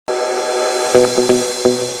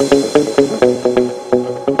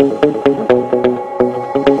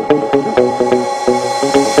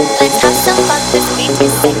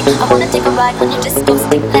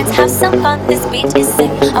stick. Let's have some fun. This beat is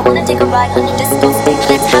sick. I wanna take a ride on your disco stick.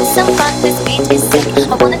 Let's have some fun. This beat is sick.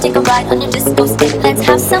 I wanna take a ride on your disco stick. Let's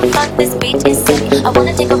have some fun. This beat is sick. I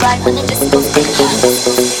wanna take a ride on your disco stick.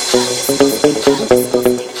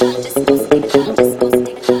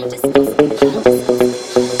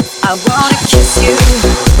 I wanna kiss you,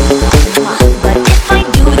 but if I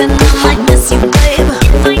do, then I might miss you, babe.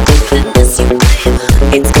 If I do, then miss you, babe.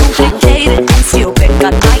 It's complicated and stupid,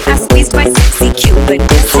 got my ass squeezed by sexy Cupid.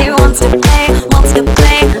 Yes, he wants to play, wants to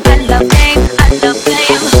play. I love game, I love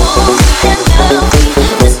game. Hold me and love me,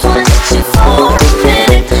 just wanna touch you for a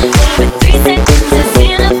minute. Baby, 3 seconds is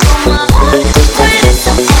enough for my heart. When it's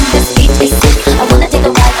up on this beat, is sick. I wanna take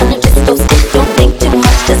a ride on your disco stick. Don't think too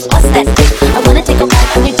much, just bust that stick. I wanna take a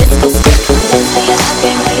ride on your disco stick. Let's play a love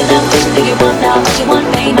game, play a love game. Do you want love, do you want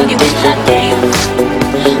pain? No, you win that game.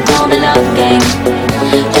 On the love game.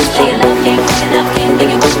 Let's play a love game, play a love game. Do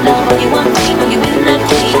you want love, or you want pain? No, you win that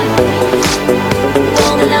game.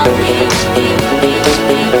 On the love game.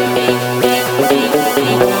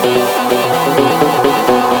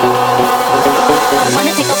 I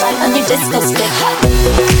wanna take a ride on your disco stick.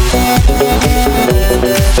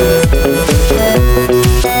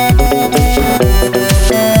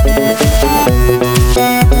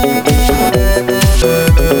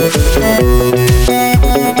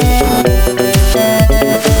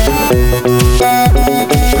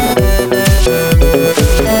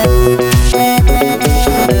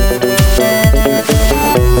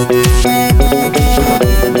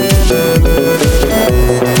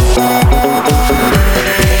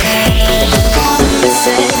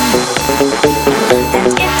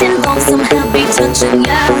 Touching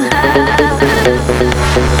you,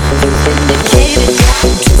 you've indicated your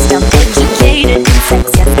interest. I'm educated in sex,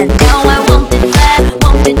 yes, and now I want it bad,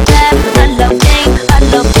 want it bad. I love game, I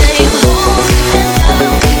love game. Hold me and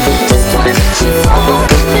love me, just wanna touch you for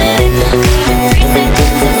a minute. Maybe 3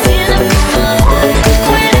 seconds is enough for my heart.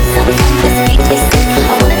 When it's up on this beat, is sick.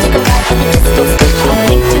 I wanna take a ride on your disco stick. Don't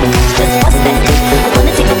think too much, just bust that stick. I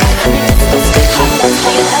wanna take a ride on your disco stick. Let's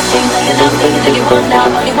play a love game, play a love game. Do you want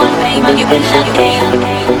love, or you want fame? Are you in that game?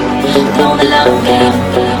 Know the love game.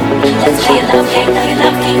 Let's play a love game, play a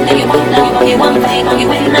love game. Do you want love, or you want fame? Are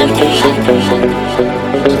you in that game?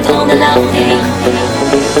 Know the love game.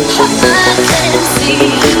 I can see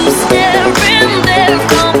you staring there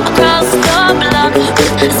from across the block,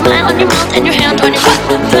 with a smile on your mouth and your hand on your heart.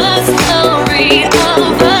 The story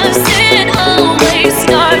of us, it always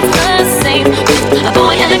starts the same, with a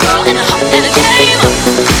boy and a girl and a hop and a game,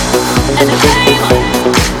 and a game,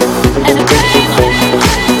 and a game,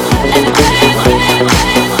 and a game,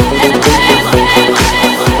 and a game,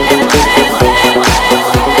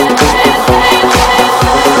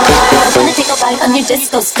 I wanna take a ride on your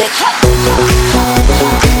disco stick.